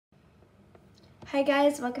Hi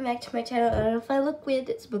guys, welcome back to my channel. I don't know if I look weird,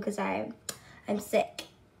 it's because I'm sick.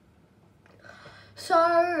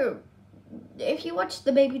 So, if you watched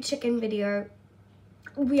the baby chicken video,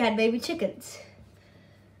 we had baby chickens.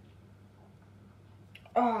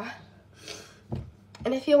 And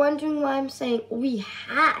if you're wondering why I'm saying we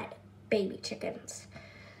had baby chickens,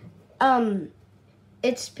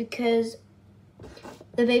 it's because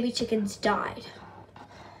the baby chickens died.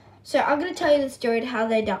 So I'm gonna tell you the story of how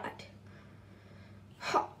they died.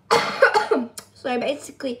 So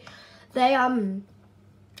basically, so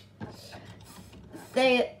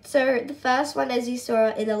the first one, as you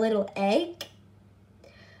saw in a little egg,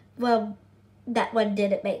 well, that one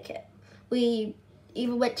didn't make it. We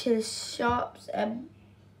even went to the shops and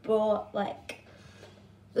brought like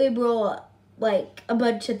a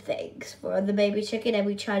bunch of things for the baby chicken, and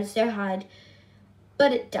we tried so hard,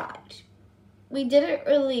 but it died. We didn't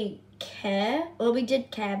really care. Well, we did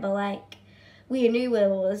care, but like, we knew it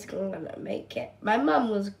was gonna make it. My mom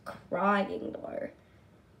was crying though,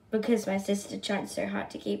 because my sister tried so hard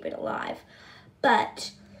to keep it alive.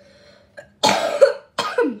 But,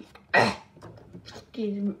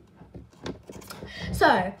 excuse me.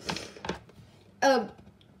 So,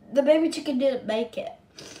 the baby chicken didn't make it.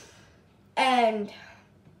 And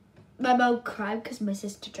my mom cried because my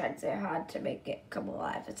sister tried so hard to make it come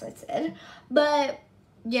alive, as I said. But,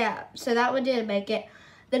 yeah, so that one didn't make it.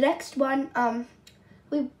 The next one,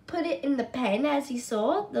 we put it in the pen, as you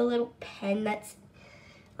saw, the little pen that's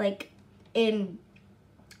like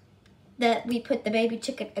that we put the baby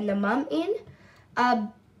chicken and the mum in.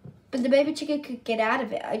 But the baby chicken could get out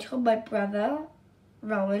of it. I told my brother,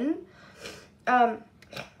 Rowan,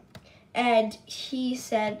 and he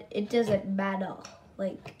said it doesn't matter.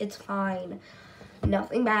 Like, it's fine.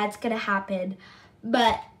 Nothing bad's gonna happen.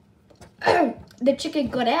 But the chicken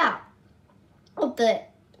got out of it,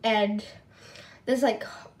 and there's like,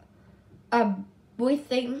 we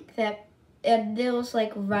think that, and there was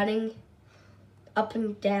like running up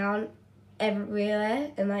and down everywhere,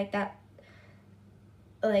 and like that,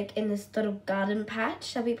 like in this little garden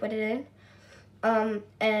patch that we put it in.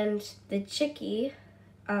 And the chickie,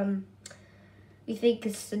 we think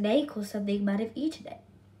a snake or something might have eaten it.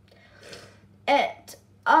 And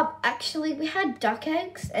actually we had duck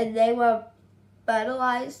eggs, and they were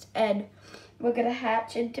fertilized and we're gonna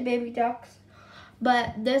hatch into baby ducks.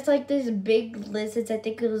 But there's like these big lizards. I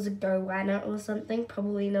think it was a goanna or something.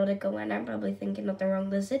 Probably not a goanna. I'm probably thinking of the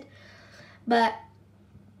wrong lizard. But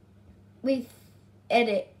and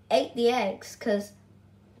it ate the eggs, because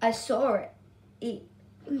I saw it eat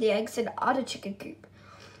the eggs in other chicken coop.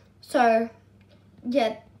 So,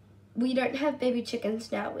 yeah, we don't have baby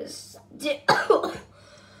chickens now. We're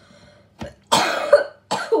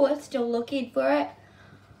still looking for it.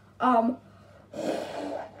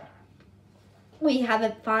 We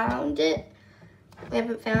haven't found it. We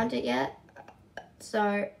haven't found it yet.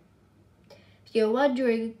 So, if you're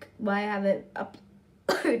wondering why I haven't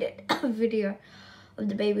uploaded a video of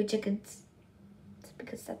the baby chickens, it's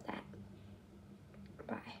because of that.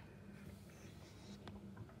 Bye.